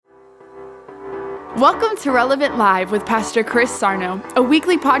Welcome to Relevant Live with Pastor Chris Sarno, a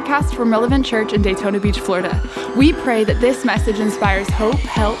weekly podcast from Relevant Church in Daytona Beach, Florida. We pray that this message inspires hope,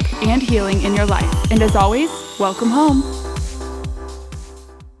 help, and healing in your life. And as always, welcome home.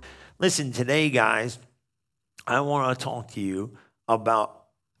 Listen, today, guys, I want to talk to you about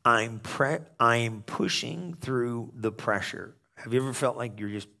I am pushing through the pressure. Have you ever felt like you're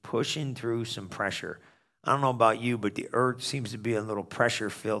just pushing through some pressure? I don't know about you, but the earth seems to be a little pressure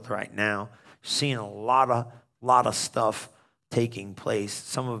filled right now. Seeing a lot of stuff taking place.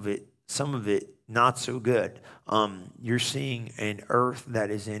 Some of it not so good. You're seeing an earth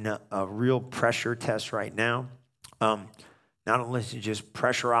that is in a real pressure test right now. Not only is it just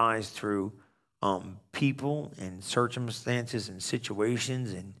pressurized through people and circumstances and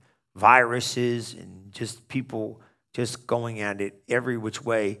situations and viruses and just people just going at it every which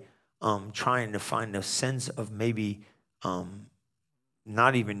way, trying to find a sense of maybe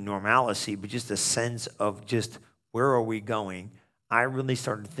not even normalcy, but just a sense of just where are we going. I really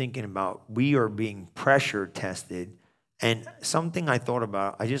started thinking about we are being pressure tested. And something I thought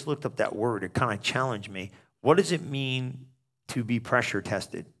about, I just looked up that word. It kind of challenged me. What does it mean to be pressure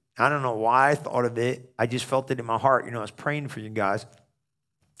tested? I don't know why I thought of it. I just felt it in my heart. You know, I was praying for you guys,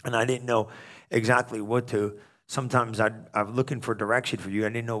 and I didn't know exactly what to. Sometimes I'm looking for direction for you. I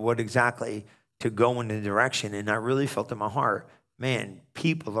didn't know what exactly to go in the direction, and I really felt in my heart, man,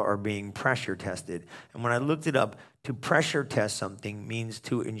 people are being pressure tested. And when I looked it up, to pressure test something means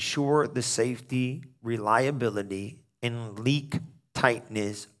to ensure the safety, reliability, and leak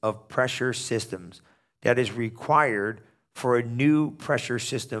tightness of pressure systems that is required for a new pressure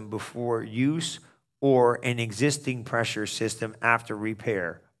system before use or an existing pressure system after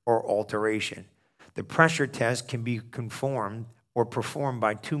repair or alteration. The pressure test can be performed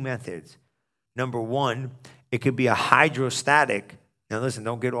by two methods. Number one, it could be a hydrostatic. Now listen,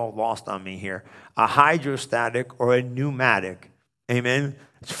 don't get all lost on me here. A hydrostatic or a pneumatic. Amen?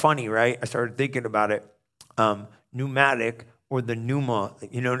 It's funny, right? I started thinking about it. Pneumatic or the pneuma,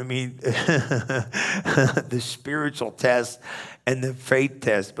 you know what I mean? The spiritual test and the faith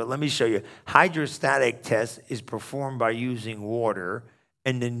test. But let me show you. Hydrostatic test is performed by using water,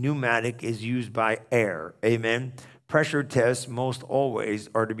 and the pneumatic is used by air. Amen? Pressure tests most always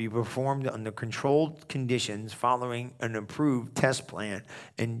are to be performed under controlled conditions following an approved test plan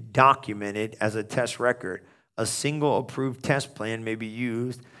and documented as a test record. A single approved test plan may be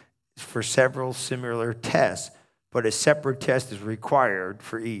used for several similar tests, but a separate test is required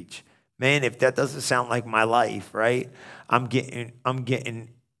for each. Man, if that doesn't sound like my life, right? I'm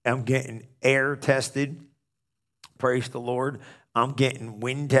getting air tested. Praise the Lord. I'm getting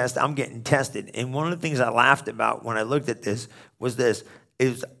wind tested. I'm getting tested. And one of the things I laughed about when I looked at this was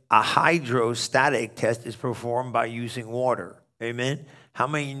a hydrostatic test is performed by using water. Amen? How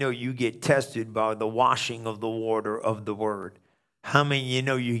many of you know you get tested by the washing of the water of the Word? How many of you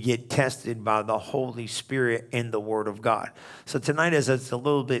know you get tested by the Holy Spirit and the Word of God? So tonight, as it's a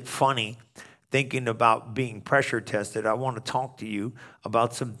little bit funny, thinking about being pressure tested, I want to talk to you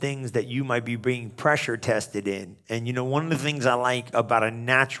about some things that you might be being pressure tested in. And you know, one of the things I like about a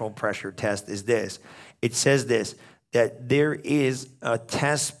natural pressure test is this. It says this, that there is a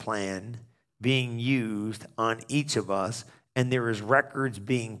test plan being used on each of us, and there is records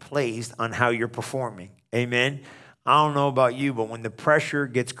being placed on how you're performing. Amen? I don't know about you, but when the pressure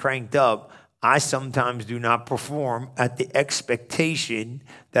gets cranked up, I sometimes do not perform at the expectation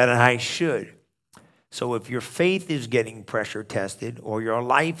that I should. So if your faith is getting pressure tested, or your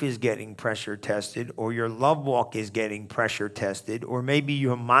life is getting pressure tested, or your love walk is getting pressure tested, or maybe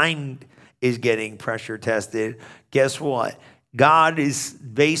your mind is getting pressure tested, guess what? God is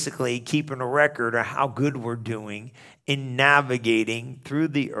basically keeping a record of how good we're doing in navigating through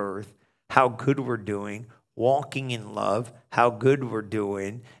the earth, how good we're doing, walking in love, how good we're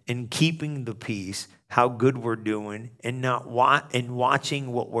doing, and keeping the peace, how good we're doing, and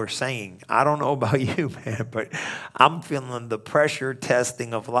watching what we're saying. I don't know about you, man, but I'm feeling the pressure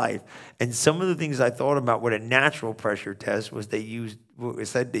testing of life. And some of the things I thought about with a natural pressure test was they use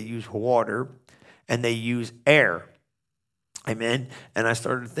water and they use air. Amen. And I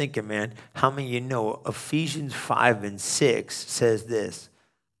started thinking, man, how many of you know Ephesians 5:6 says this,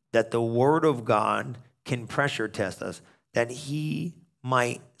 that the Word of God can pressure test us, that He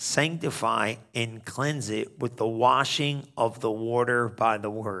might sanctify and cleanse it with the washing of the water by the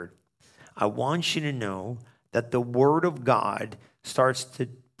Word. I want you to know that the Word of God starts to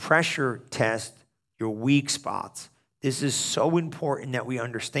pressure test your weak spots. This is so important that we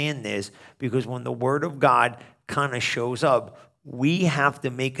understand this, because when the Word of God kind of shows up, we have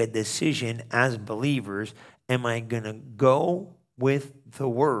to make a decision as believers. Am I going to go with the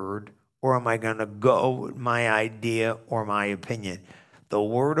Word, or am I going to go with my idea or my opinion? The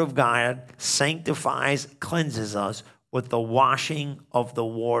word of God sanctifies, cleanses us with the washing of the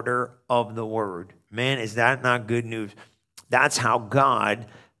water of the word. Man, is that not good news? That's how God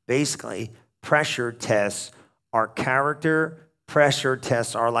basically pressure tests our character, pressure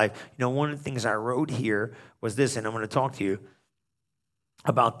tests our life. You know, one of the things I wrote here was this, and I'm going to talk to you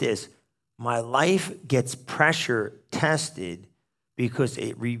about this. My life gets pressure tested because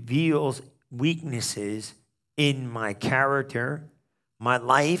it reveals weaknesses in my character. My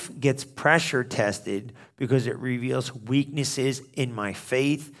life gets pressure tested because it reveals weaknesses in my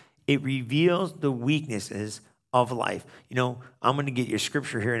faith. It reveals the weaknesses of life. You know, I'm going to get your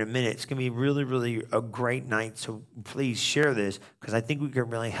scripture here in a minute. It's going to be really, really a great night. So please share this because I think we can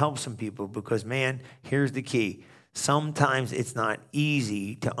really help some people because, man, here's the key. Sometimes it's not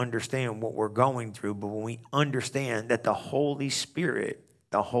easy to understand what we're going through, but when we understand that the Holy Spirit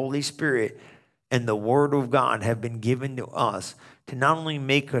and the Word of God have been given to us to not only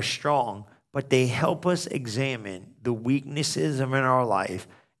make us strong, but they help us examine the weaknesses in our life.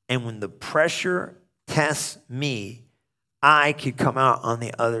 And when the pressure tests me, I could come out on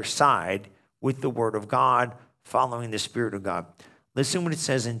the other side with the Word of God, following the Spirit of God. Listen what it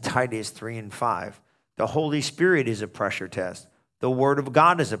says in Titus 3:5. The Holy Spirit is a pressure test. The Word of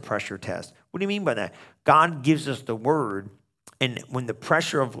God is a pressure test. What do you mean by that? God gives us the Word, and when the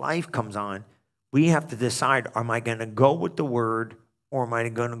pressure of life comes on, we have to decide, am I going to go with the Word or am I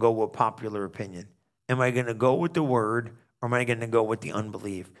going to go with popular opinion? Am I going to go with the Word or am I going to go with the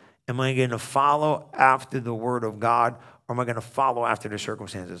unbelief? Am I going to follow after the Word of God or am I going to follow after the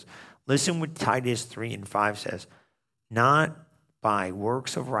circumstances? Listen what Titus 3:5 says. Not by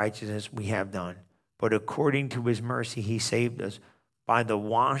works of righteousness we have done, but according to his mercy he saved us by the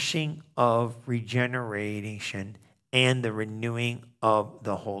washing of regeneration and the renewing of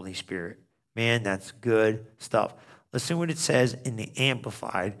the Holy Spirit. Man, that's good stuff. Listen what it says in the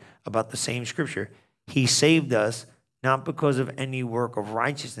Amplified about the same scripture. He saved us not because of any work of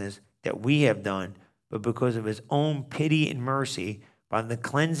righteousness that we have done, but because of his own pity and mercy by the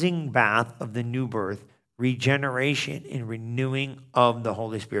cleansing bath of the new birth, regeneration and renewing of the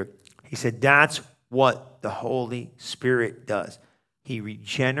Holy Spirit. He said that's what the Holy Spirit does. He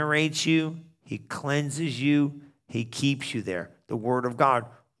regenerates you. He cleanses you. He keeps you there. The Word of God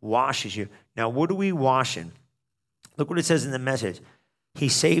washes you. Now, what are we washing? Look what it says in the Message. He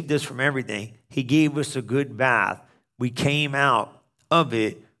saved us from everything. He gave us a good bath. We came out of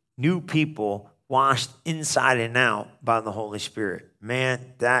it, new people, washed inside and out by the Holy Spirit.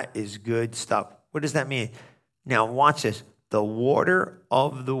 Man, that is good stuff. What does that mean? Now, watch this. The water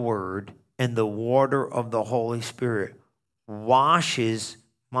of the Word and the water of the Holy Spirit washes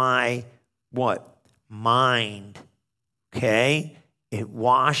my what? Mind. Okay? It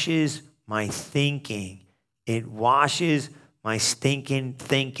washes my thinking. It washes my stinking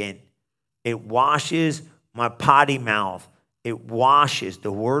thinking. It washes my potty mouth. It washes.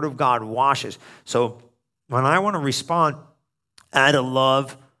 The Word of God washes. So when I want to respond out of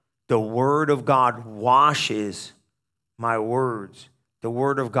love, the Word of God washes my words. The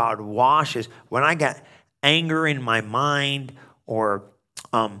Word of God washes. When I got anger in my mind or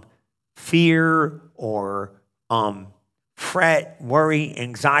fear or fret, worry,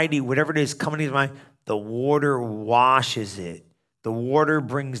 anxiety, whatever it is coming into my mind, the water washes it. The water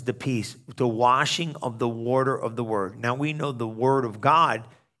brings the peace. The washing of the water of the Word. Now we know the Word of God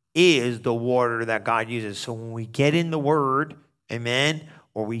is the water that God uses. So when we get in the Word, amen,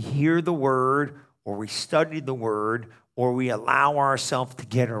 or we hear the Word, or we study the Word, or we allow ourselves to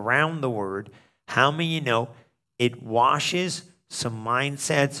get around the Word, how many of you know it washes some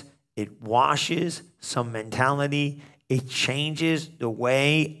mindsets, it washes some mentality, it changes the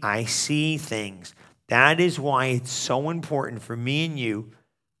way I see things. That is why it's so important for me and you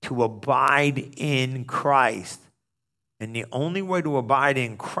to abide in Christ. And the only way to abide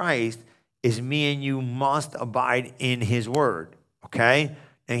in Christ is me and you must abide in his Word. Okay?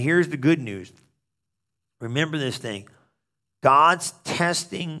 Now here's the good news. Remember this thing. God's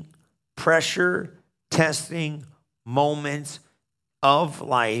testing, pressure testing moments of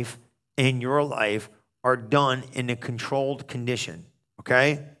life in your life are done in a controlled condition.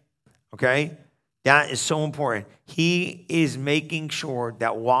 Okay? Okay? That is so important. He is making sure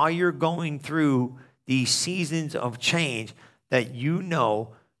that while you're going through these seasons of change, that you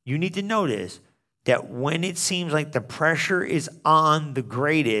know, you need to notice that when it seems like the pressure is on the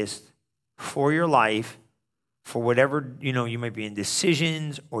greatest for your life, for whatever, you might be in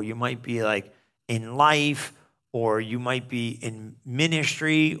decisions, or you might be like in life, or you might be in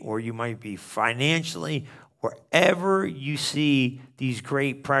ministry, or you might be financially, wherever you see these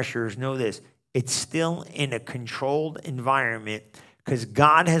great pressures, know this, it's still in a controlled environment because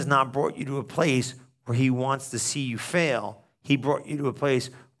God has not brought you to a place where he wants to see you fail. He brought you to a place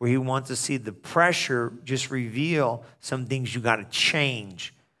where he wants to see the pressure just reveal some things you got to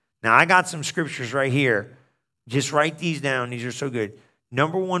change. Now, I got some scriptures right here. Just write these down. These are so good.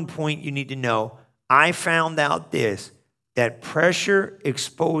 Number one point you need to know, I found out this, that pressure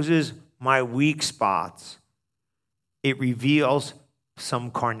exposes my weak spots. It reveals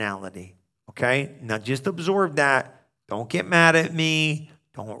some carnality, okay? Now, just absorb that. Don't get mad at me.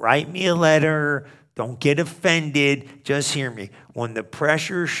 Don't write me a letter. Don't get offended. Just hear me. When the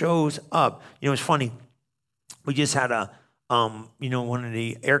pressure shows up, it's funny. We just had one of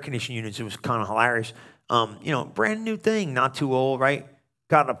the air conditioning units. It was kind of hilarious. Brand new thing, not too old, right?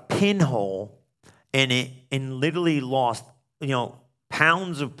 Got a pinhole and literally lost,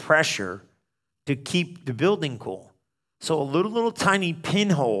 pounds of pressure to keep the building cool. So a little tiny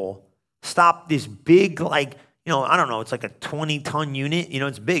pinhole stopped this big, I don't know, it's like a 20-ton unit.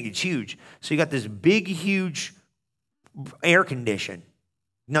 It's big, it's huge. So you got this big, huge air condition.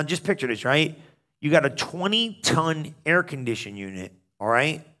 Now just picture this, right? You got a 20-ton air condition unit, all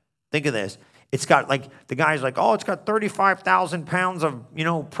right? Think of this. It's got the guy's like, oh, it's got 35,000 pounds of,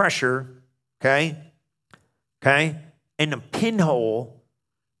 pressure, okay? Okay? And the pinhole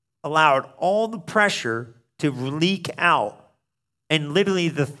allowed all the pressure to leak out. And literally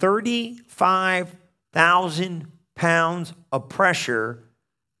the 35,000 pounds of pressure,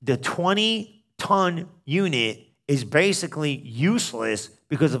 the 20-ton unit is basically useless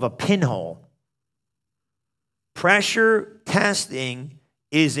because of a pinhole. Pressure testing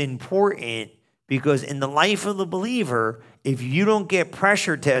is important because in the life of the believer, if you don't get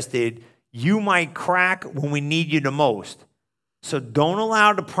pressure tested, you might crack when we need you the most. So don't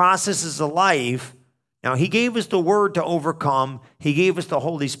allow the processes of life. Now, he gave us the word to overcome. He gave us the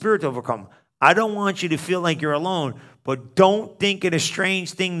Holy Spirit to overcome. I don't want you to feel like you're alone, but don't think it a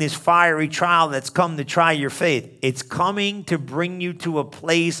strange thing, this fiery trial that's come to try your faith. It's coming to bring you to a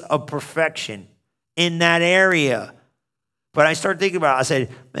place of perfection in that area. But I started thinking about it. I said,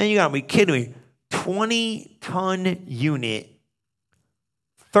 man, you got to be kidding me. 20-ton unit,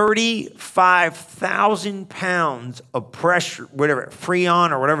 35,000 pounds of pressure, whatever,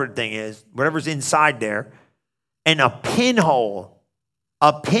 Freon or whatever the thing is, whatever's inside there, and a pinhole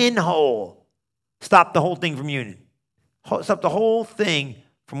stopped the whole thing from union. Stopped the whole thing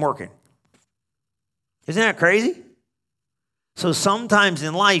from working. Isn't that crazy? So sometimes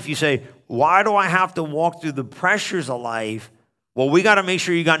in life you say, why do I have to walk through the pressures of life? Well, we got to make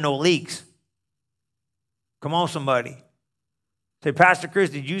sure you got no leaks. Come on, somebody. Say, Pastor Chris,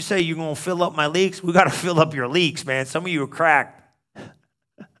 did you say you're going to fill up my leaks? We got to fill up your leaks, man. Some of you are cracked.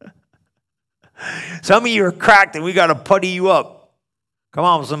 Some of you are cracked and we got to putty you up. Come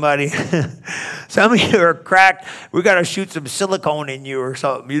on, somebody. Some of you are cracked. We got to shoot some silicone in you or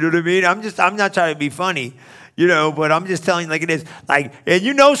something. You know what I mean? I'm not trying to be funny, but I'm just telling you like it is. And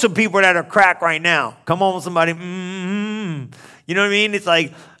some people that are cracked right now. Come on, somebody. Mm-hmm. You know what I mean? It's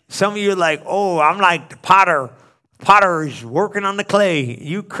like some of you are like, oh, I'm like the potter. Potter is working on the clay.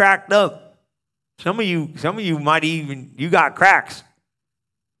 You cracked up. Some of you might even, you got cracks.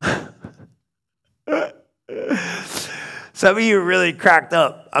 Some of you are really cracked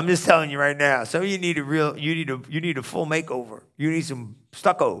up. I'm just telling you right now. Some of you need you need a full makeover. You need some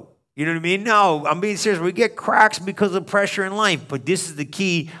stucco. You know what I mean? No, I'm being serious. We get cracks because of pressure in life. But this is the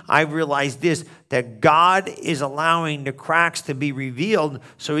key. I realized this, that God is allowing the cracks to be revealed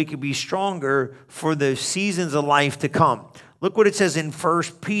so he can be stronger for the seasons of life to come. Look what it says in 1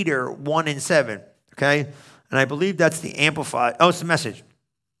 Peter 1:7, okay? And I believe that's the Amplified. Oh, it's the Message.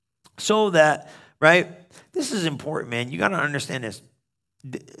 So that, right? This is important, man. You got to understand this.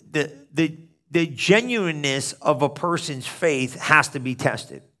 The genuineness of a person's faith has to be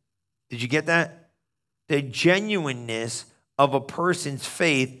tested. Did you get that? The genuineness of a person's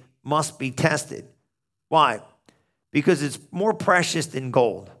faith must be tested. Why? Because it's more precious than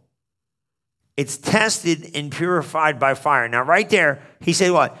gold. It's tested and purified by fire. Now, right there, he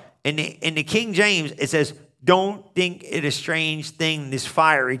said what? In the King James, it says, don't think it a strange thing, this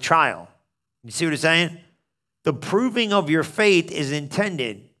fiery trial. You see what it's saying? The proving of your faith is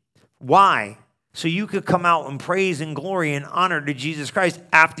intended. Why? So you could come out in praise and glory and honor to Jesus Christ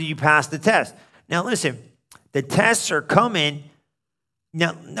after you pass the test. Now listen, the tests are coming.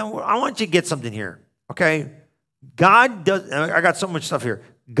 Now I want you to get something here, okay? I got so much stuff here.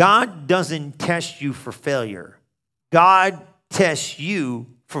 God doesn't test you for failure. God tests you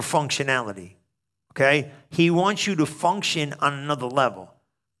for functionality, okay? He wants you to function on another level.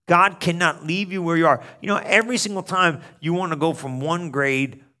 God cannot leave you where you are. You know, every single time you want to go from one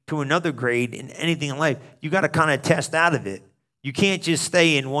grade to another grade in anything in life, you got to kind of test out of it. You can't just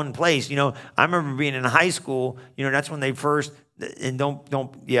stay in one place. You know, I remember being in high school, you know, that's when they first, and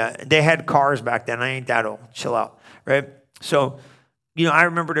they had cars back then. I ain't that old. Chill out, right? So, you know, I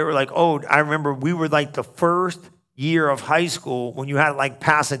remember they were like, I remember we were like the first year of high school when you had to like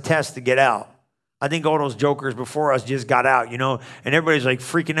pass a test to get out. I think all those jokers before us just got out, you know, and everybody's like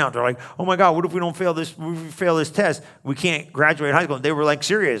freaking out. They're like, oh my God, what if we don't fail this? What if we fail this test? We can't graduate high school. They were like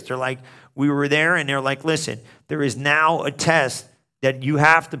serious. They're like, we were there and they're like, listen, there is now a test that you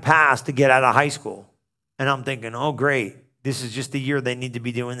have to pass to get out of high school. And I'm thinking, oh, great. This is just the year they need to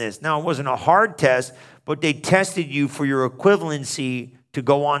be doing this. Now, it wasn't a hard test, but they tested you for your equivalency to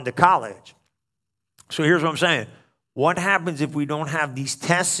go on to college. So here's what I'm saying. What happens if we don't have these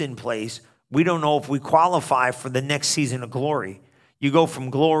tests in place? We don't know if we qualify for the next season of glory. You go from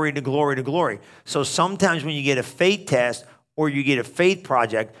glory to glory to glory. So sometimes when you get a faith test or you get a faith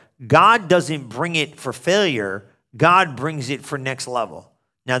project, God doesn't bring it for failure. God brings it for next level.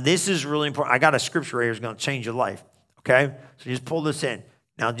 Now, this is really important. I got a scripture right here that's going to change your life, okay? So just pull this in.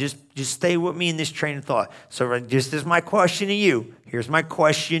 Now, just stay with me in this train of thought. So just as my question to you, here's my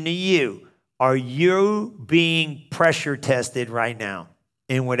question to you. Are you being pressure tested right now?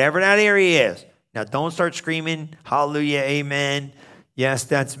 In whatever that area is. Now, don't start screaming, hallelujah, amen. Yes,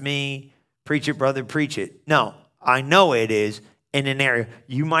 that's me. Preach it, brother, preach it. No, I know it is in an area.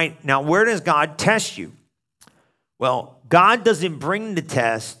 You might, now where does God test you? Well, God doesn't bring the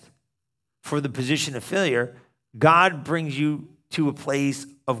test for the position of failure. God brings you to a place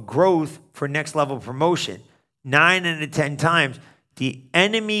of growth for next level promotion. 9 out of 10 times, the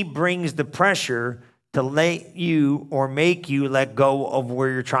enemy brings the pressure to let you or make you let go of where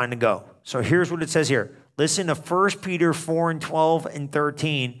you're trying to go. So here's what it says here. Listen to 1 Peter 4 and 12 and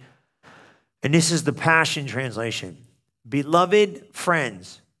 13. And this is the Passion Translation. Beloved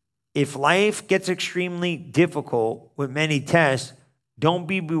friends, if life gets extremely difficult with many tests, don't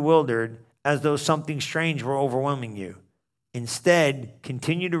be bewildered as though something strange were overwhelming you. Instead,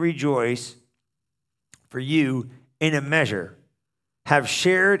 continue to rejoice, for you, in a measure, have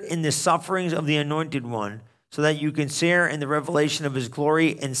shared in the sufferings of the Anointed One, so that you can share in the revelation of his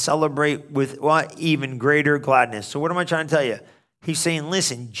glory and celebrate with what? Even greater gladness. So what am I trying to tell you? He's saying,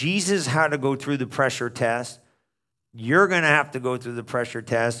 listen, Jesus had to go through the pressure test. You're going to have to go through the pressure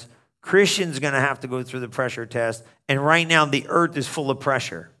test. Christians going to have to go through the pressure test. And right now, the earth is full of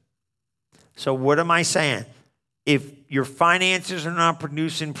pressure. So what am I saying? If your finances are not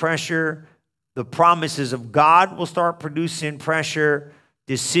producing pressure, the promises of God will start producing pressure.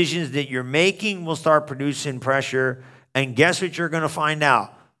 Decisions that you're making will start producing pressure. And guess what you're going to find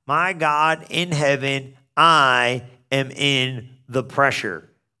out? My God in heaven, I am in the pressure.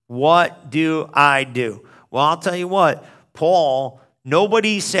 What do I do? Well, I'll tell you what, Paul,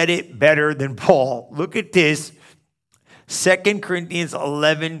 nobody said it better than Paul. Look at this, 2 Corinthians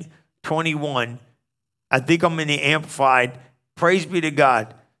 11:21. I think I'm in the Amplified. Praise be to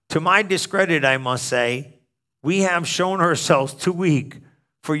God. To my discredit, I must say, we have shown ourselves too weak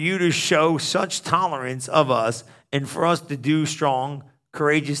for you to show such tolerance of us and for us to do strong,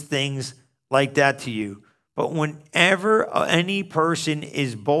 courageous things like that to you. But whenever any person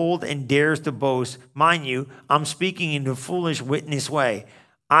is bold and dares to boast, mind you, I'm speaking in a foolish witness way.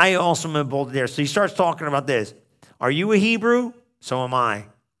 I also am bold and dare. So he starts talking about this. Are you a Hebrew? So am I.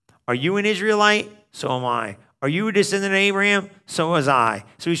 Are you an Israelite? So am I. Are you a descendant of Abraham? So was I.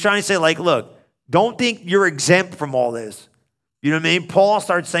 So he's trying to say, like, look, don't think you're exempt from all this. You know what I mean? Paul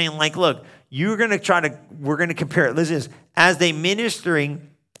starts saying, like, look, we're going to compare it. Listen to this. As they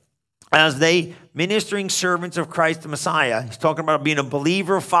ministering servants of Christ the Messiah, he's talking about being a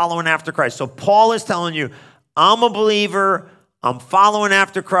believer following after Christ. So Paul is telling you, I'm a believer, I'm following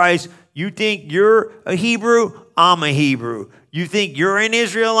after Christ. You think you're a Hebrew? I'm a Hebrew. You think you're an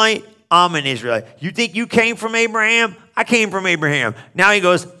Israelite? I'm an Israelite. You think you came from Abraham? I came from Abraham. Now he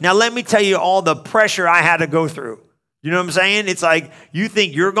goes, now let me tell you all the pressure I had to go through. You know what I'm saying? It's like, you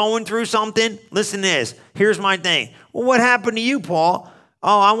think you're going through something? Listen to this. Here's my thing. Well, what happened to you, Paul?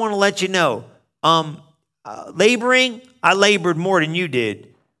 Oh, I want to let you know. Laboring, I labored more than you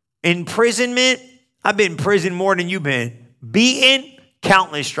did. Imprisonment, I've been in prison more than you've been. Beaten,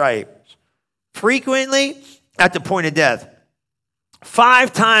 countless stripes. Frequently, at the point of death.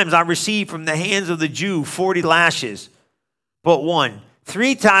 5 times I received from the hands of the Jew 40 lashes, but 1.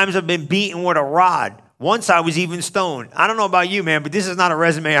 3 times I've been beaten with a rod. Once I was even stoned. I don't know about you, man, but this is not a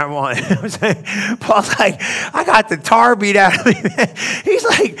resume I want. Paul's like, I got the tar beat out of me, man. He's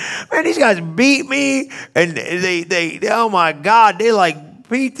like, man, these guys beat me. And they oh my God, they like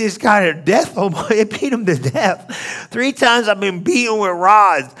beat this guy to death. Oh boy, it beat him to death. 3 times I've been beaten with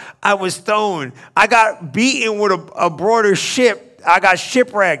rods. I was stoned. I got beaten with a broader ship. I got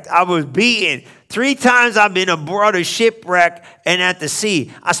shipwrecked. I was beaten. 3 times I've been aboard a shipwreck and at the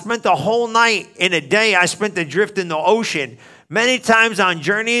sea. I spent the whole night in a day. I spent adrift in the ocean. Many times on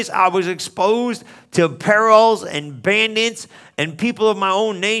journeys, I was exposed to perils and bandits and people of my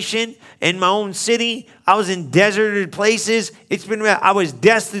own nation and my own city. I was in deserted places. I was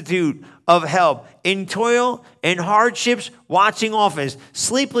destitute of help, in toil and hardships, watching office.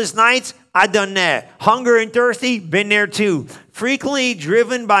 Sleepless nights, I done that. Hunger and thirsty, been there too. Frequently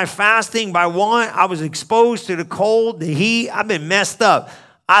driven by fasting, by want. I was exposed to the cold, the heat. I've been messed up.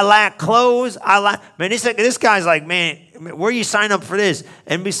 I lack clothes. Man, this guy's like, man, where you sign up for this?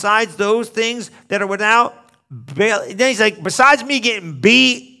 And besides those things that are without, then he's like, besides me getting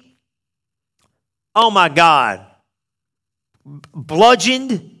beat, oh my God,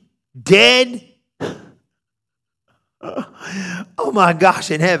 bludgeoned, dead. Oh my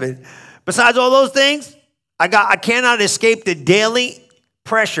gosh, in heaven. Besides all those things, I cannot escape the daily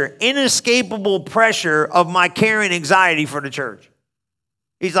pressure, inescapable pressure of my care and anxiety for the church.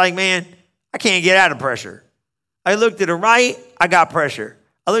 He's like, man, I can't get out of pressure. I look to the right, I got pressure.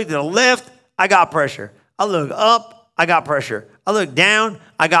 I look to the left, I got pressure. I look up, I got pressure. I look down,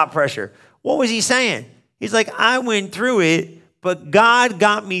 I got pressure. What was he saying? He's like, I went through it, but God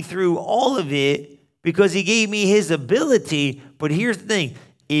got me through all of it because he gave me his ability. But here's the thing.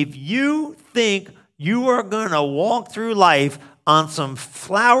 If you think you are going to walk through life on some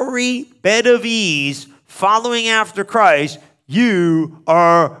flowery bed of ease, following after Christ, you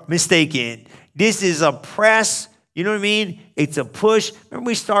are mistaken. This is a press. You know what I mean? It's a push. Remember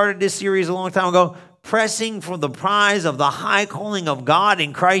we started this series a long time ago? Pressing for the prize of the high calling of God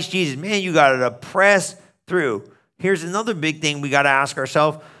in Christ Jesus. Man, you got to press through. Here's another big thing we got to ask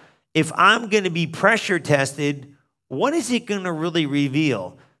ourselves. If I'm going to be pressure tested, what is it going to really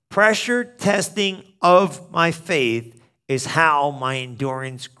reveal? Pressure testing of my faith is how my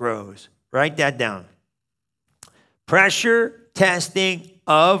endurance grows. Write that down. Pressure testing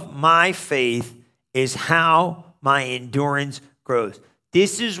of my faith is how my endurance grows.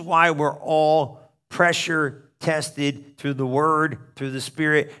 This is why we're all pressure tested through the word, through the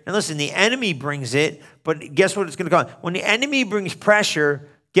spirit. And listen, the enemy brings it, but guess what it's going to go? When the enemy brings pressure,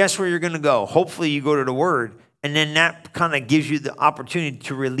 guess where you're going to go? Hopefully you go to the word, and then that kind of gives you the opportunity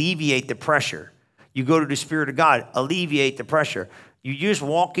to alleviate the pressure. You go to the Spirit of God, alleviate the pressure. You just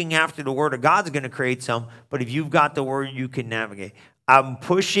walking after the word of God's going to create some, but if you've got the word, you can navigate. I'm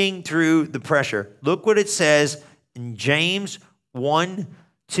pushing through the pressure. Look what it says in James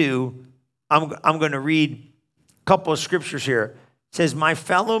 1:2. I'm going to read a couple of scriptures here. It says, my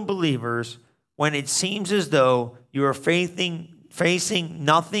fellow believers, when it seems as though you are facing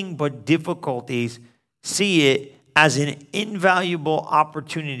nothing but difficulties, see it as an invaluable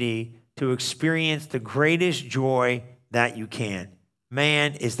opportunity to experience the greatest joy that you can.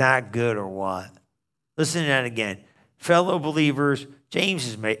 Man, is that good or what? Listen to that again. Fellow believers,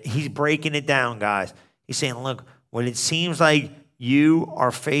 James he's breaking it down, guys. He's saying, look, when it seems like you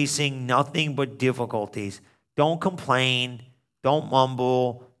are facing nothing but difficulties, don't complain, don't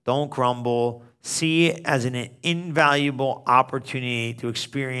mumble, don't grumble. See it as an invaluable opportunity to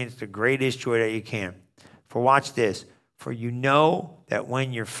experience the greatest joy that you can. For watch this. For you know that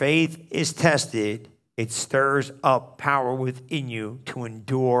when your faith is tested, it stirs up power within you to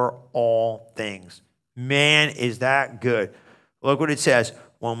endure all things. Man, is that good. Look what it says.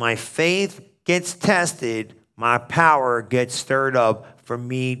 When my faith gets tested, my power gets stirred up for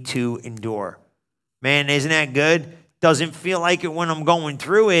me to endure. Man, isn't that good? Doesn't feel like it when I'm going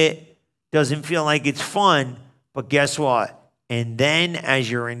through it. Doesn't feel like it's fun. But guess what? And then as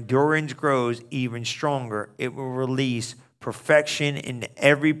your endurance grows even stronger, it will release perfection in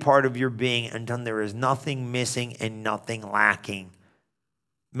every part of your being until there is nothing missing and nothing lacking.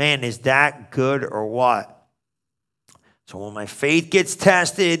 Man, is that good or what? So when my faith gets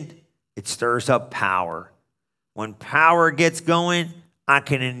tested, it stirs up power. When power gets going, I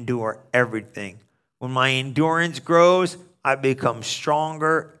can endure everything. When my endurance grows, I become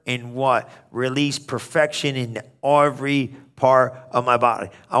stronger in what? Release perfection in every part of my body.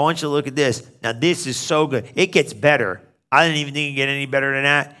 I want you to look at this. Now, this is so good. It gets better. I didn't even think it could get any better than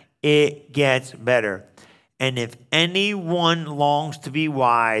that. It gets better. And if anyone longs to be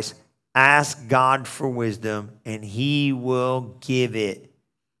wise, ask God for wisdom, and he will give it.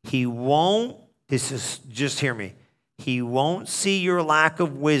 He won't, just hear me. He won't see your lack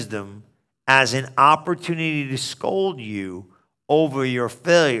of wisdom as an opportunity to scold you over your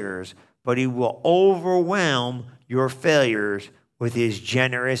failures, but he will overwhelm your failures with his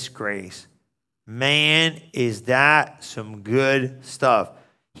generous grace. Man, is that some good stuff.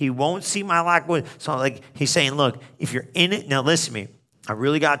 He won't see my lack of wisdom. So like he's saying, look, if you're in it, now listen to me. I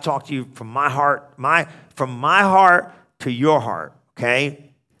really got to talk to you from my heart, from my heart to your heart,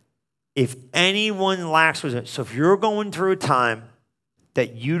 okay? If anyone lacks wisdom, so if you're going through a time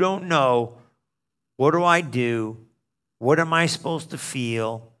that you don't know, what do I do? What am I supposed to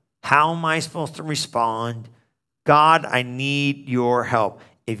feel? How am I supposed to respond? God, I need your help.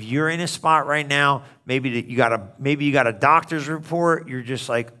 If you're in a spot right now, maybe you got a doctor's report, you're just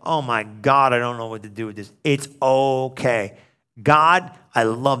like, oh my God, I don't know what to do with this. It's okay. God, I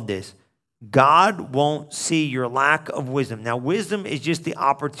love this. God won't see your lack of wisdom. Now, wisdom is just the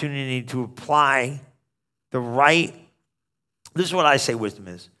opportunity to apply the right. This is what I say wisdom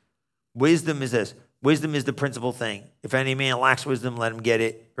is. Wisdom is this. Wisdom is the principal thing. If any man lacks wisdom, let him get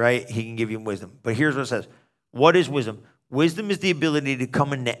it, right? He can give you wisdom. But here's what it says. What is wisdom? Wisdom is the ability to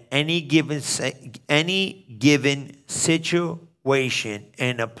come into any given situation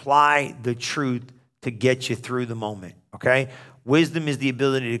and apply the truth to get you through the moment, okay? Wisdom is the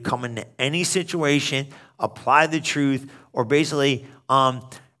ability to come into any situation, apply the truth, or basically,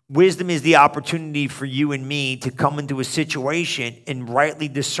 wisdom is the opportunity for you and me to come into a situation and rightly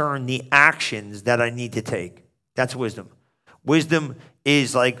discern the actions that I need to take. That's wisdom. Wisdom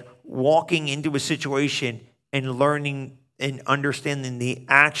is like walking into a situation and learning and understanding the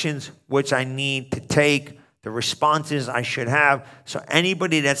actions which I need to take, the responses I should have. So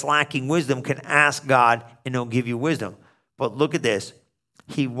anybody that's lacking wisdom can ask God and he'll give you wisdom. But look at this.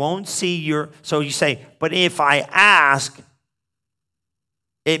 He won't see your, so you say, but if I ask,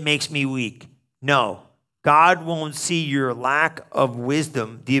 it makes me weak. No, God won't see your lack of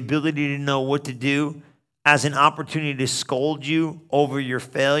wisdom, the ability to know what to do, as an opportunity to scold you over your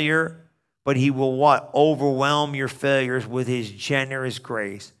failure, but he will what? Overwhelm your failures with his generous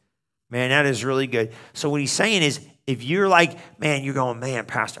grace. Man, that is really good. So what he's saying is, if you're like, man, you're going, man,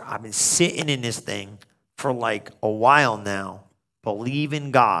 Pastor, I've been sitting in this thing for like a while now, believe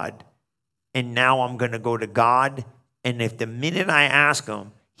in God, and now I'm going to go to God, and if the minute I ask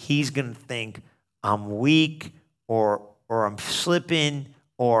him, he's going to think I'm weak or I'm slipping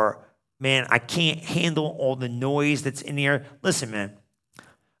or, man, I can't handle all the noise that's in the air. Listen, man,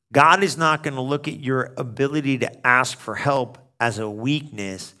 God is not going to look at your ability to ask for help as a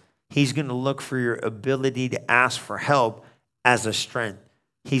weakness. He's going to look for your ability to ask for help as a strength.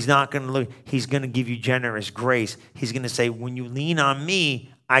 He's not going to look, he's going to give you generous grace. He's going to say, when you lean on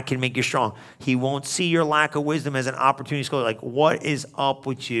me, I can make you strong. He won't see your lack of wisdom as an opportunity to go like, what is up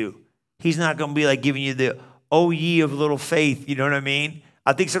with you? He's not going to be like giving you the, oh, ye of little faith. You know what I mean?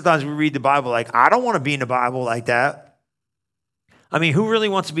 I think sometimes we read the Bible like, I don't want to be in the Bible like that. I mean, who really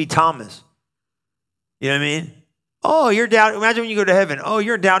wants to be Thomas? You know what I mean? Oh, you're doubting. Imagine when you go to heaven. Oh,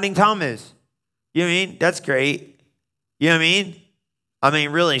 you're doubting Thomas. You know what I mean? That's great. You know what I mean? I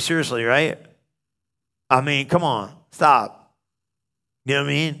mean, really, seriously, right? I mean, come on, stop. You know what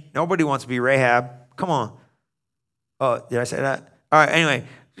I mean? Nobody wants to be Rahab. Come on. Oh, did I say that? All right, anyway.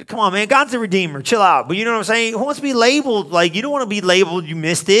 Come on, man. God's the Redeemer. Chill out. But you know what I'm saying? Who wants to be labeled? Like, you don't want to be labeled you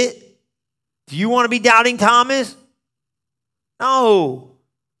missed it. Do you want to be doubting Thomas? No.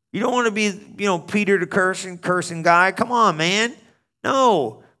 You don't want to be, Peter the cursing guy. Come on, man.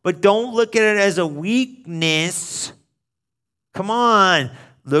 No. But don't look at it as a weakness. Come on.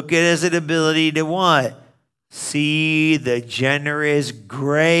 Look at it as an ability to what? See the generous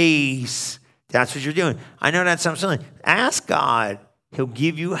grace. That's what you're doing. I know that sounds silly. Ask God. He'll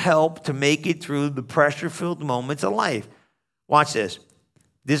give you help to make it through the pressure-filled moments of life. Watch this.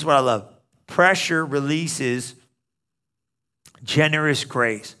 This is what I love. Pressure releases generous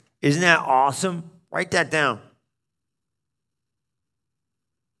grace. Isn't that awesome? Write that down.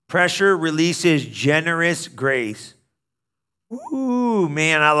 Pressure releases generous grace. Ooh,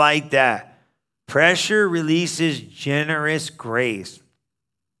 man, I like that. Pressure releases generous grace.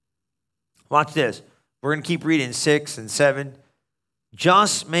 Watch this. We're going to keep reading 6 and 7.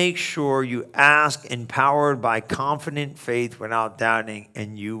 Just make sure you ask empowered by confident faith without doubting,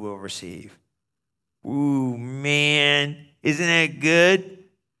 and you will receive. Ooh, man. Isn't that good?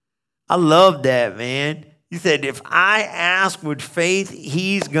 I love that, man. He said, if I ask with faith,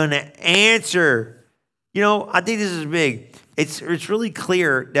 he's going to answer. I think this is big. It's really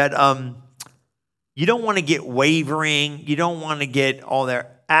clear that you don't want to get wavering. You don't want to get all there.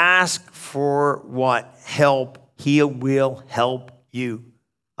 Ask for what? Help. He will help you.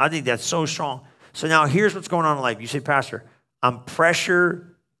 I think that's so strong. So now here's what's going on in life. You say, Pastor, I'm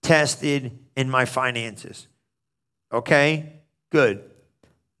pressure tested in my finances. Okay, good.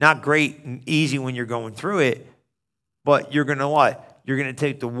 Not great and easy when you're going through it, But you're going to what? You're going to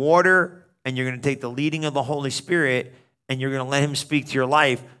take the water and you're going to take the leading of the Holy Spirit and you're going to let him speak to your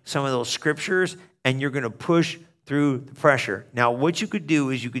life, some of those scriptures, and you're going to push through the pressure. Now, what you could do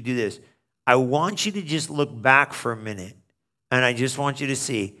is you could do this. I want you to just look back for a minute, and I just want you to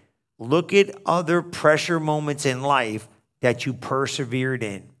see. Look at other pressure moments in life that you persevered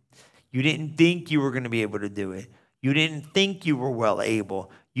in. You didn't think you were going to be able to do it. You didn't think you were well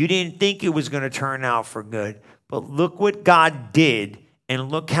able. You didn't think it was going to turn out for good. But look what God did,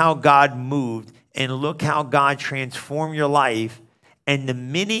 and look how God moved, and look how God transformed your life. And the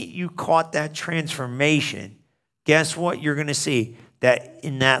minute you caught that transformation, guess what you're going to see? That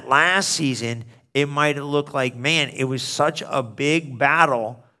in that last season, it might have looked like, man, it was such a big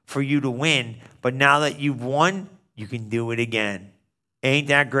battle for you to win. But now that you've won, you can do it again. Ain't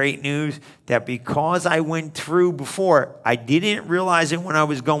that great news? That because I went through before, I didn't realize it when I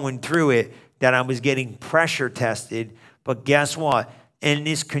was going through it, that I was getting pressure tested. But guess what? In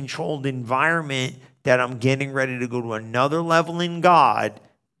this controlled environment that I'm getting ready to go to another level in God,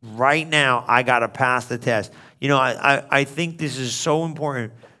 right now, I got to pass the test. You know, I think this is so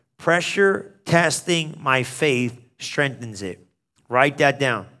important. Pressure testing my faith strengthens it. Write that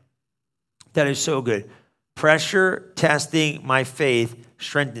down. That is so good. Pressure testing my faith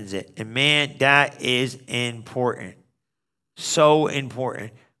strengthens it. And man, that is important. So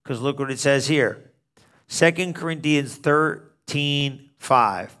important. Because look what it says here. 2 Corinthians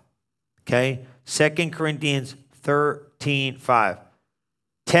 13:5. Okay? 2 Corinthians 13:5.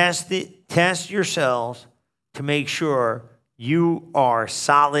 Test yourselves to make sure you are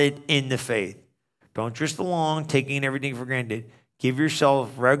solid in the faith. Don't drift along taking everything for granted. Give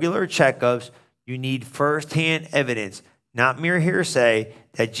yourself regular checkups. You need firsthand evidence, not mere hearsay,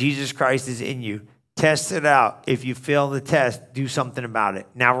 that Jesus Christ is in you. Test it out. If you fail the test, do something about it.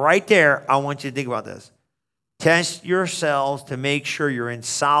 Now, right there, I want you to think about this. Test yourselves to make sure you're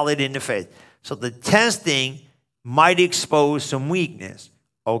solid in the faith. So the testing might expose some weakness.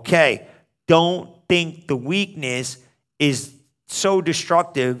 Okay, don't think the weakness is so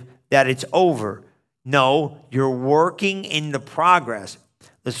destructive that it's over. No, you're working in the progress.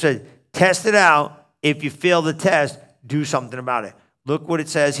 Let's say, test it out. If you fail the test, do something about it. Look what it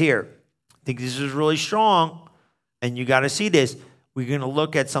says here. I think this is really strong, and you got to see this. We're going to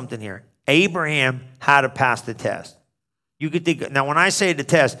look at something here. Abraham had to pass the test. You could think, now when I say the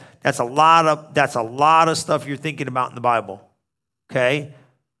test, that's a lot of stuff you're thinking about in the Bible. Okay?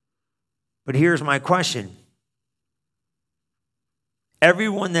 But here's my question.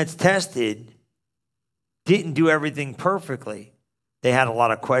 Everyone that's tested didn't do everything perfectly. They had a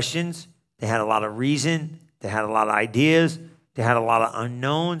lot of questions. They had a lot of reason. They had a lot of ideas. They had a lot of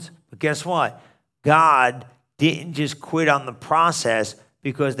unknowns. But guess what? God didn't just quit on the process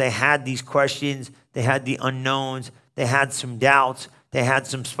because they had these questions. They had the unknowns. They had some doubts. They had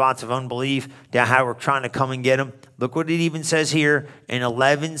some spots of unbelief that how we're trying to come and get them. Look what it even says here in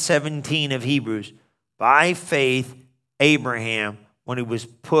 11:17 of Hebrews. By faith, Abraham, when he was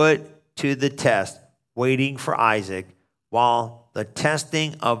put to the test, waiting for Isaac, while the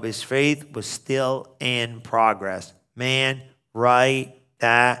testing of his faith was still in progress. Man, write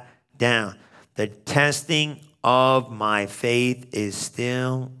that down. The testing of my faith is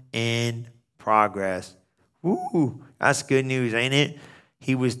still in progress. Woo, that's good news, ain't it?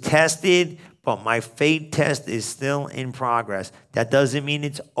 He was tested, but my faith test is still in progress. That doesn't mean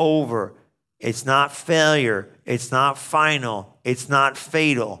it's over. It's not failure. It's not final. It's not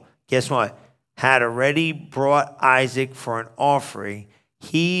fatal. Guess what? Had already brought Isaac for an offering.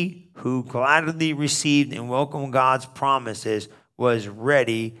 He who gladly received and welcomed God's promises was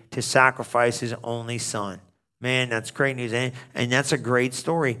ready to sacrifice his only son. Man, that's great news. And that's a great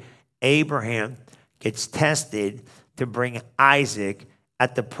story. Abraham gets tested to bring Isaac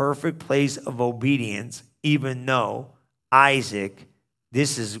at the perfect place of obedience, even though Isaac,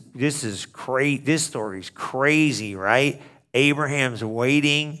 this is crazy. This story's crazy, right? Abraham's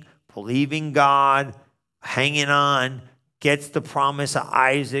waiting, believing God, hanging on, gets the promise of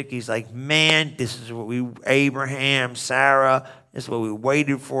Isaac. He's like, man, this is what Abraham, Sarah, this is what we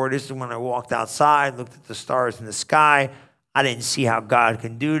waited for. This is when I walked outside, looked at the stars in the sky. I didn't see how God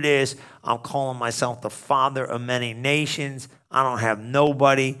can do this. I'm calling myself the father of many nations. I don't have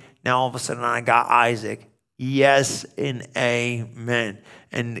nobody. Now all of a sudden I got Isaac. Yes and amen.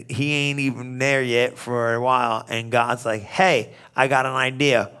 And he ain't even there yet for a while. And God's like, hey, I got an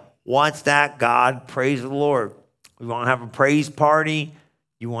idea. What's that, God? Praise the Lord. We want to have a praise party.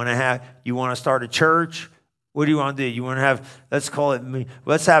 You want to start a church? What do you want to do? You want to have, let's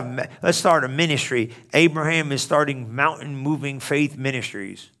start a ministry. Abraham is starting mountain moving faith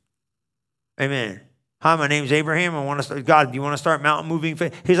ministries. Amen. Hi, my name's Abraham. I want to start. God, do you want to start Mountain Moving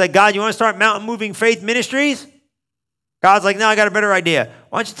Faith? He's like, God, you want to start Mountain Moving Faith Ministries? God's like, no, I got a better idea.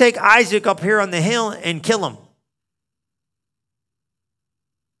 Why don't you take Isaac up here on the hill and kill him?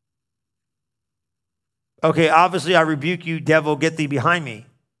 Okay, obviously I rebuke you, devil, get thee behind me.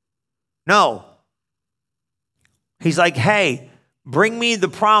 No. He's like, hey, bring me the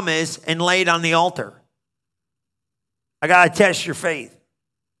promise and lay it on the altar. I got to test your faith.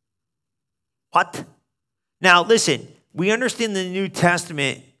 What? Now, listen, we understand the New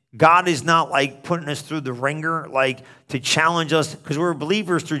Testament, God is not like putting us through the ringer, like to challenge us, because we're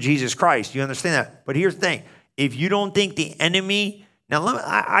believers through Jesus Christ. You understand that? But here's the thing. If you don't think the enemy, now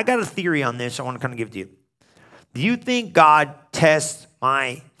I got a theory on this I want to kind of give to you. Do you think God tests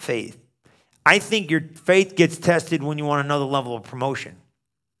my faith? I think your faith gets tested when you want another level of promotion.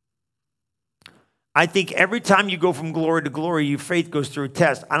 I think every time you go from glory to glory, your faith goes through a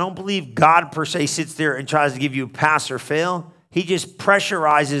test. I don't believe God per se sits there and tries to give you a pass or fail. He just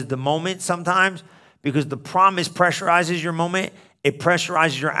pressurizes the moment sometimes because the promise pressurizes your moment. It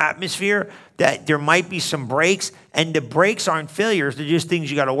pressurizes your atmosphere that there might be some breaks, and the breaks aren't failures. They're just things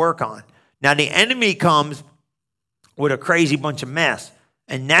you got to work on. Now, the enemy comes with a crazy bunch of mess,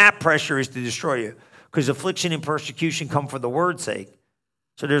 and that pressure is to destroy you because affliction and persecution come for the word's sake.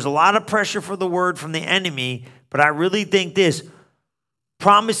 So there's a lot of pressure for the word from the enemy, but I really think this,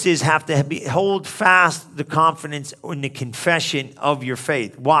 promises have to hold fast the confidence in the confession of your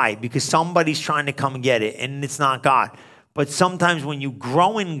faith. Why? Because somebody's trying to come and get it, and it's not God. But sometimes when you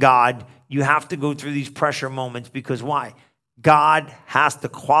grow in God, you have to go through these pressure moments because why? God has to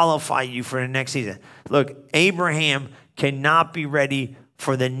qualify you for the next season. Look, Abraham cannot be ready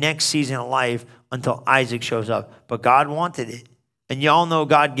for the next season of life until Isaac shows up. But God wanted it. And y'all know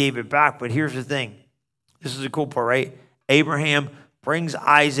God gave it back. But here's the thing. This is a cool part, right? Abraham brings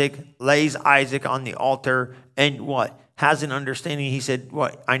Isaac, lays Isaac on the altar, and what? Has an understanding. He said,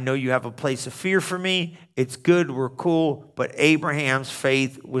 what? I know you have a place of fear for me. It's good. We're cool. But Abraham's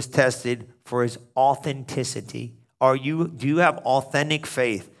faith was tested for his authenticity. Do you have authentic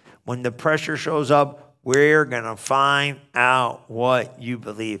faith? When the pressure shows up, we're going to find out what you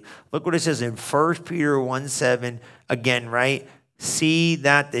believe. Look what it says in 1 Peter 1:7 again, right? See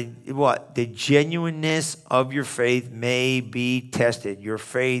that the genuineness of your faith may be tested. Your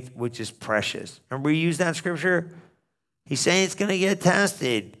faith, which is precious. Remember we used that scripture? He's saying it's going to get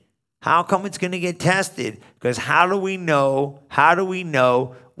tested. How come it's going to get tested? Because how do we know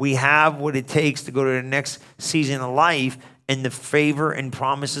we have what it takes to go to the next season of life and the favor and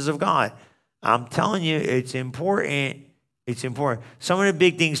promises of God? I'm telling you, it's important. It's important. Some of the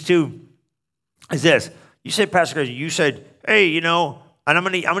big things too is this. You said, Pastor Chris, you said, hey, and I'm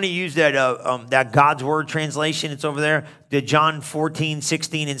gonna use that God's Word translation. It's over there, the John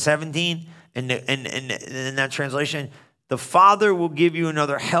 14:16 and 17, and in that translation, the Father will give you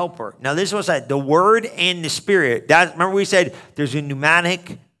another helper. Now, this was the Word and the Spirit. Remember we said there's a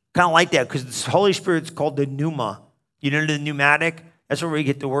pneumatic, kind of like that, because the Holy Spirit's called the pneuma. You know the pneumatic? That's where we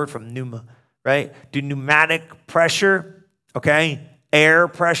get the word from, pneuma, right? The pneumatic pressure, okay, air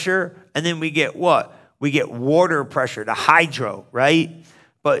pressure, and then we get what? We get water pressure, the hydro, right?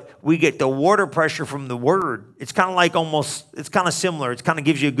 But we get the water pressure from the word. It's kind of like it's kind of similar. It kind of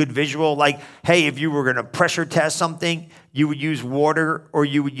gives you a good visual. Like, hey, if you were going to pressure test something, you would use water or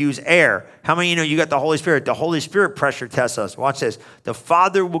you would use air. How many you got the Holy Spirit? The Holy Spirit pressure tests us. Watch this. The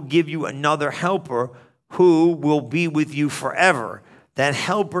Father will give you another helper who will be with you forever. That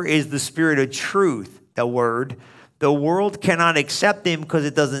helper is the Spirit of truth, the word. The world cannot accept him because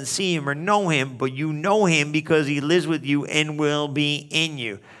it doesn't see him or know him, but you know him because he lives with you and will be in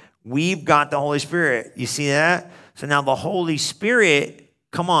you. We've got the Holy Spirit. You see that? So now the Holy Spirit,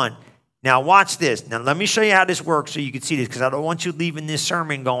 come on. Now watch this. Now let me show you how this works so you can see this, because I don't want you leaving this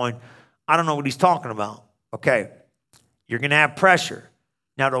sermon going, I don't know what he's talking about. Okay. You're going to have pressure.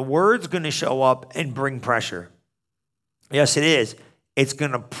 Now the word's going to show up and bring pressure. Yes, it is. It's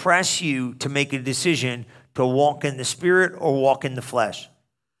going to press you to make a decision to walk in the Spirit or walk in the flesh.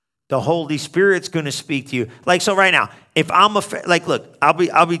 The Holy Spirit's going to speak to you. Like, so right now, if I'm look,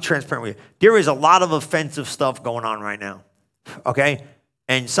 I'll be transparent with you. There is a lot of offensive stuff going on right now. Okay?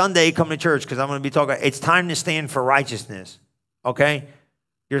 And Sunday, come to church because I'm going to be talking. It's time to stand for righteousness. Okay?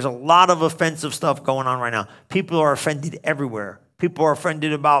 There's a lot of offensive stuff going on right now. People are offended everywhere. People are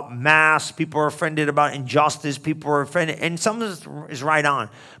offended about mass. People are offended about injustice. People are offended. And some of it is right on.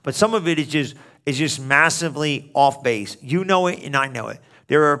 But some of it is just massively off base. You know it and I know it.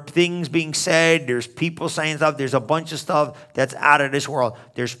 There are things being said. There's people saying stuff. There's a bunch of stuff that's out of this world.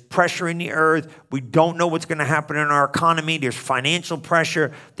 There's pressure in the earth. We don't know what's going to happen in our economy. There's financial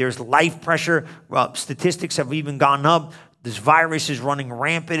pressure. There's life pressure. Statistics have even gone up. This virus is running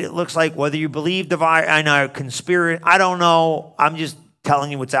rampant, it looks like, whether you believe the virus, I know, conspiracy, I don't know. I'm just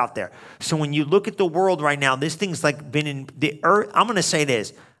telling you what's out there. So when you look at the world right now, this thing's like been in the earth. I'm going to say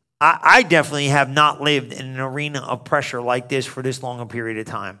this. I definitely have not lived in an arena of pressure like this for this long a period of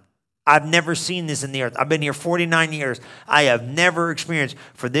time. I've never seen this in the earth. I've been here 49 years. I have never experienced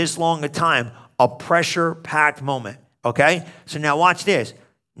for this long a time a pressure-packed moment, okay? So now watch this.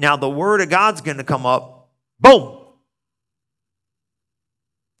 Now the word of God's going to come up. Boom.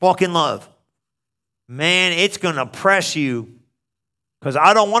 Walk in love. Man, it's going to press you because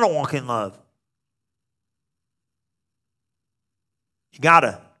I don't want to walk in love. You got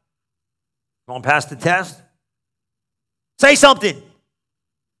to. You want to pass the test? Say something.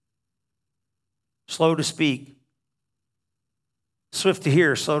 Slow to speak. Swift to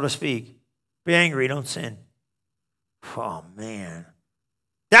hear, slow to speak. Be angry, don't sin. Oh, man.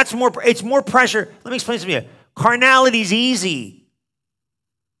 It's more pressure. Let me explain something to you. Carnality's easy.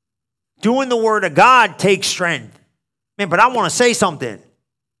 Doing the word of God takes strength. Man, but I want to say something.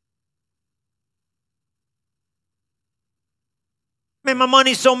 Man, my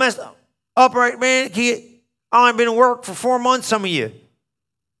money's so messed up right, man. I've been to work for 4 months, some of you.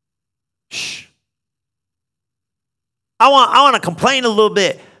 Shh. I want to complain a little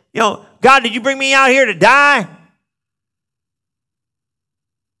bit. You know, God, did you bring me out here to die?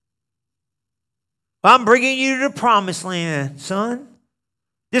 I'm bringing you to the promised land, son.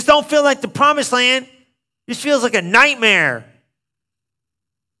 This don't feel like the promised land. This feels like a nightmare.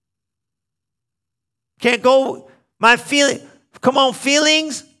 Can't go. My feeling. Come on,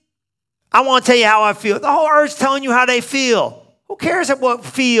 feelings. I want to tell you how I feel. The whole earth's telling you how they feel. Who cares what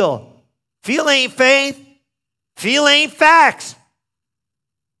feel? Feel ain't faith. Feel ain't facts.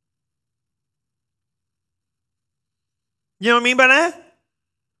 You know what I mean by that?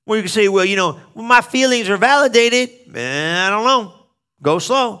 Well, you can say, well, my feelings are validated. I don't know. Go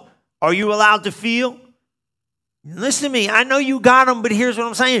slow. Are you allowed to feel? Listen to me. I know you got them, but here's what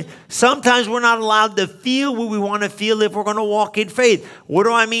I'm saying. Sometimes we're not allowed to feel what we want to feel if we're going to walk in faith. What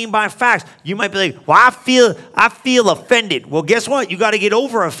do I mean by facts? You might be like, well, I feel offended. Well, guess what? You got to get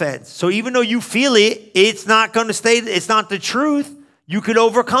over offense. So even though you feel it, it's not going to stay. It's not the truth. You could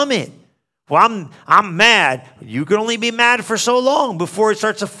overcome it. Well, I'm mad. You can only be mad for so long before it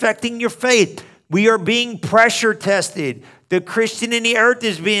starts affecting your faith. We are being pressure tested. The Christian in the earth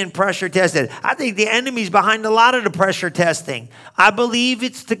is being pressure tested. I think the enemy's behind a lot of the pressure testing. I believe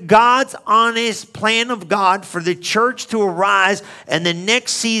it's the God's honest plan of God for the church to arise and the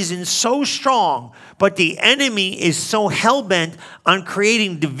next season so strong. But the enemy is so hell-bent on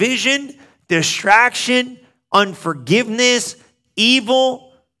creating division, distraction, unforgiveness, evil,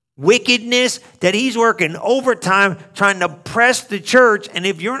 wickedness, that he's working overtime trying to press the church. And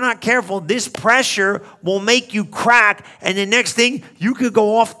if you're not careful, this pressure will make you crack. And the next thing, you could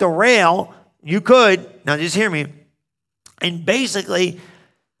go off the rail. You could. Now just hear me. And basically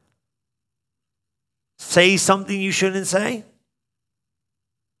say something you shouldn't say.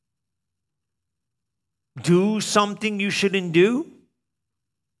 Do something you shouldn't do.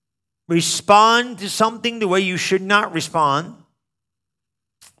 Respond to something the way you should not respond.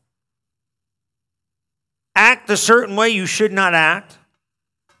 Act a certain way you should not act.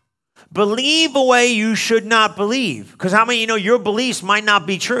 Believe a way you should not believe. Because how many of you know your beliefs might not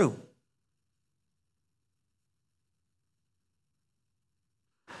be true?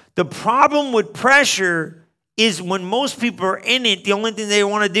 The problem with pressure is when most people are in it, the only thing they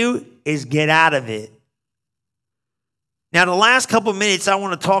want to do is get out of it. Now, the last couple of minutes, I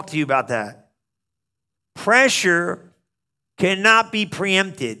want to talk to you about that. Pressure cannot be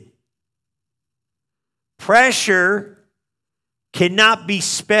preempted. Pressure cannot be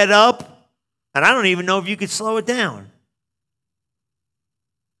sped up, and I don't even know if you could slow it down.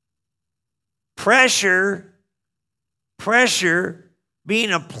 Pressure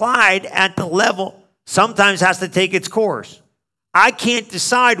being applied at the level sometimes has to take its course. I can't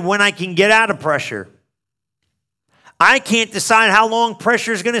decide when I can get out of pressure. I can't decide how long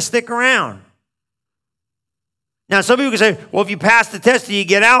pressure is going to stick around. Now, some people can say, well, if you pass the test, do you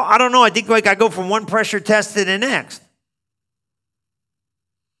get out? I don't know. I think I go from one pressure test to the next.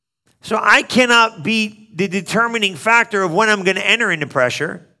 So I cannot be the determining factor of when I'm going to enter into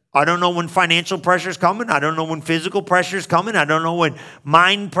pressure. I don't know when financial pressure is coming. I don't know when physical pressure is coming. I don't know when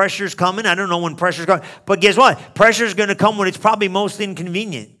mind pressure is coming. I don't know when pressure is coming. But guess what? Pressure is going to come when it's probably most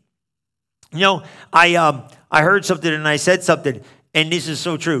inconvenient. I heard something and I said something. and this is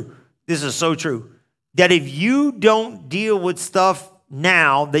so true. This is so true. That if you don't deal with stuff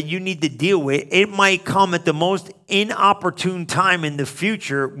now that you need to deal with, it might come at the most inopportune time in the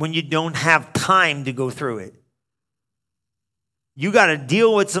future when you don't have time to go through it. You got to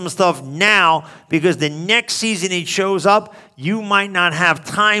deal with some stuff now because the next season it shows up, you might not have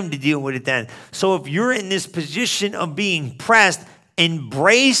time to deal with it then. So if you're in this position of being pressed,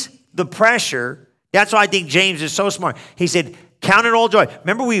 embrace the pressure. That's why I think James is so smart. He said, count it all joy.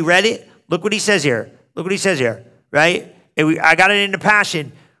 Remember we read it? Look what he says here. Look what he says here, right? I got it in the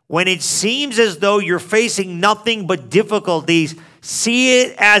Passion. When it seems as though you're facing nothing but difficulties, see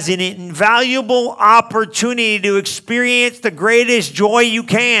it as an invaluable opportunity to experience the greatest joy you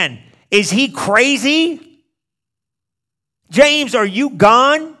can. Is he crazy? James, are you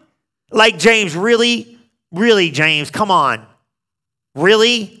gone? Like, James, really? Really, James, come on.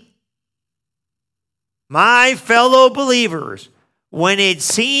 Really? My fellow believers, when it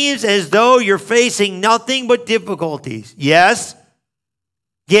seems as though you're facing nothing but difficulties, yes.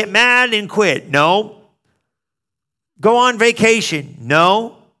 Get mad and quit, no. Go on vacation,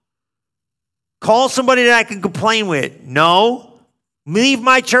 no. Call somebody that I can complain with, no. Leave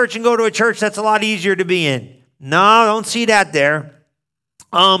my church and go to a church that's a lot easier to be in. No, don't see that there.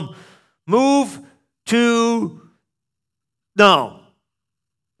 Move to, no.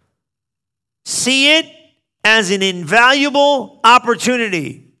 See it as an invaluable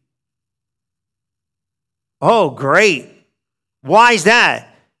opportunity. Oh, great. Why is that?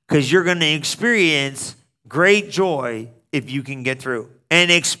 Because you're going to experience great joy if you can get through. And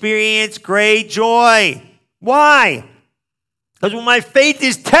experience great joy. Why? Because when my faith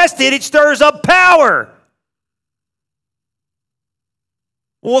is tested, it stirs up power.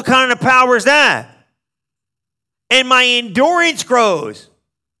 Well, what kind of power is that? And my endurance grows.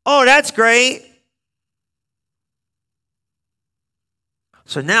 Oh, that's great.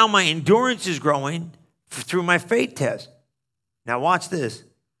 So now my endurance is growing through my faith test. Now watch this.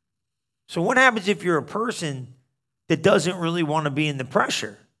 So what happens if you're a person that doesn't really want to be in the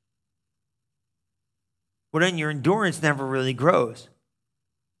pressure? Well, then your endurance never really grows.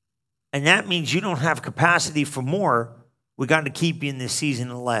 And that means you don't have capacity for more. We got to keep you in this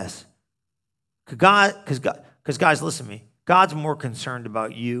season of less. Because guys, listen to me. God's more concerned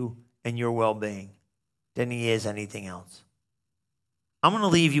about you and your well-being than he is anything else. I'm going to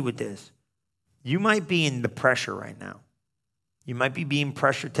leave you with this. You might be in the pressure right now. You might be being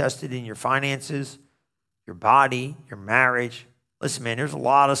pressure tested in your finances, your body, your marriage. Listen, man, there's a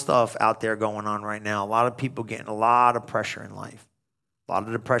lot of stuff out there going on right now. A lot of people getting a lot of pressure in life. A lot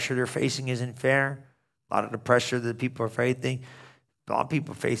of the pressure they're facing isn't fair. A lot of the pressure that people are facing, a lot of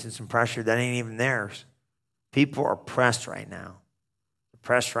people are facing some pressure that ain't even theirs. People are pressed right now. They're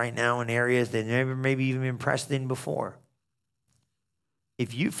pressed right now in areas they've never maybe even been pressed in before.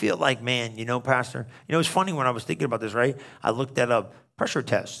 If you feel like, man, Pastor, it's funny when I was thinking about this, right? I looked that up. Pressure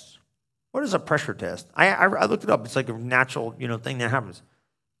tests. What is a pressure test? I looked it up. It's like a natural, thing that happens.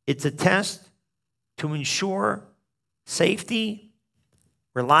 It's a test to ensure safety,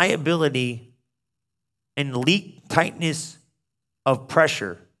 reliability, and leak tightness of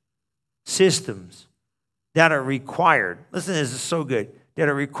pressure systems that are required. Listen, this is so good. That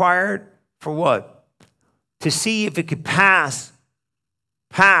are required for what? To see if it could pass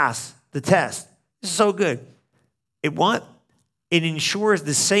the test. This is so good. It what? It ensures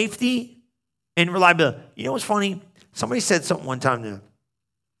the safety and reliability. You know what's funny? Somebody said something one time to me.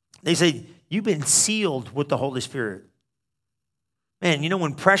 They said, you've been sealed with the Holy Spirit. Man,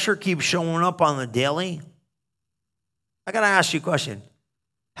 when pressure keeps showing up on the daily, I got to ask you a question.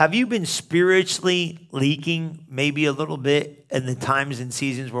 Have you been spiritually leaking maybe a little bit in the times and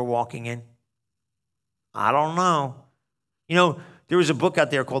seasons we're walking in? I don't know. There was a book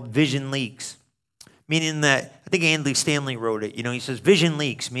out there called Vision Leaks, meaning that, I think Andy Stanley wrote it. He says vision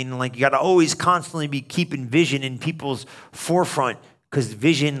leaks, meaning like you got to always constantly be keeping vision in people's forefront because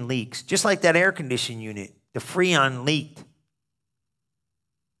vision leaks. Just like that air conditioning unit, the Freon leaked.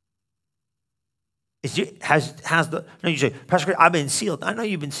 You say, Pastor Chris, I've been sealed. I know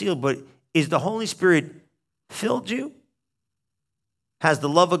you've been sealed, but is the Holy Spirit filled you? Has the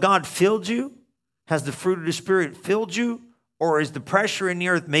love of God filled you? Has the fruit of the Spirit filled you? Or is the pressure in the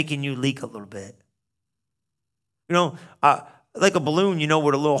earth making you leak a little bit? Like a balloon, with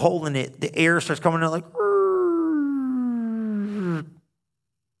a little hole in it, the air starts coming out like,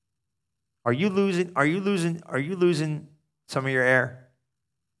 are you losing some of your air?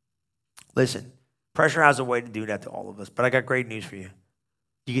 Listen, pressure has a way to do that to all of us, but I got great news for you.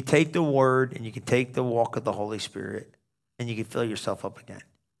 You can take the word and you can take the walk of the Holy Spirit and you can fill yourself up again.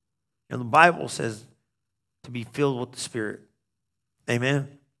 The Bible says to be filled with the Spirit.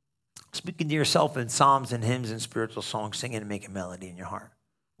 Amen. Speaking to yourself in psalms and hymns and spiritual songs, singing and making melody in your heart.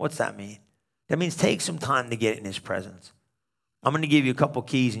 What's that mean? That means take some time to get in his presence. I'm going to give you a couple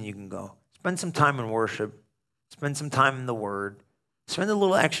keys and you can go. Spend some time in worship. Spend some time in the word. Spend a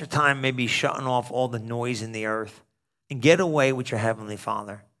little extra time maybe shutting off all the noise in the earth and get away with your Heavenly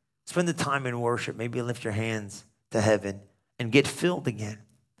Father. Spend the time in worship. Maybe lift your hands to heaven and get filled again.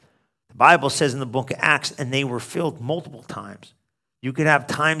 The Bible says in the book of Acts, and they were filled multiple times. You could have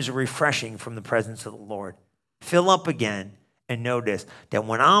times of refreshing from the presence of the Lord. Fill up again and notice that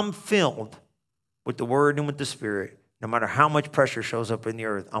when I'm filled with the word and with the Spirit, no matter how much pressure shows up in the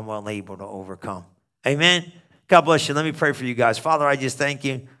earth, I'm well able to overcome. Amen. God bless you. Let me pray for you guys. Father, I just thank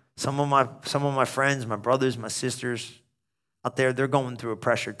you. Some of my friends, my brothers, my sisters out there, they're going through a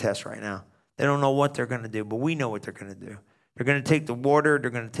pressure test right now. They don't know what they're going to do, but we know what they're going to do. They're going to take the water,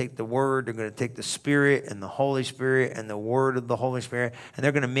 they're going to take the word, they're going to take the Spirit and the Holy Spirit and the word of the Holy Spirit, and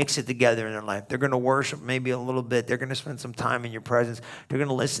they're going to mix it together in their life. They're going to worship maybe a little bit. They're going to spend some time in your presence. They're going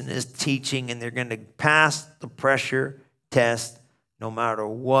to listen to this teaching, and they're going to pass the pressure test no matter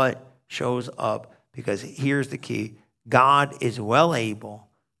what shows up, because here's the key. God is well able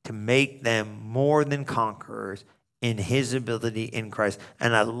to make them more than conquerors in his ability in Christ.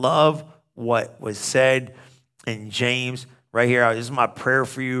 And I love what was said in James right here. This is my prayer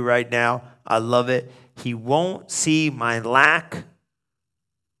for you right now. I love it. He won't see my lack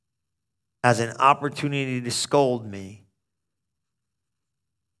as an opportunity to scold me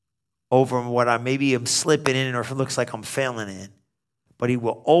over what I maybe am slipping in, or if it looks like I'm failing in. But he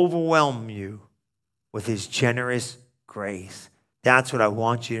will overwhelm you with his generous grace. That's what I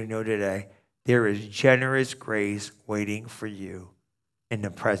want you to know today. There is generous grace waiting for you in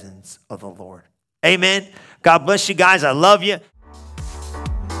the presence of the Lord. Amen. God bless you guys. I love you.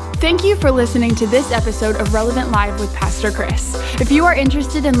 Thank you for listening to this episode of Relevant Live with Pastor Chris. If you are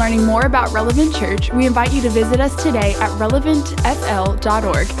interested in learning more about Relevant Church, we invite you to visit us today at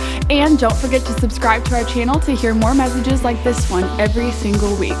relevantfl.org. And don't forget to subscribe to our channel to hear more messages like this one every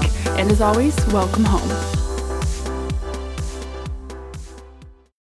single week. And as always, welcome home.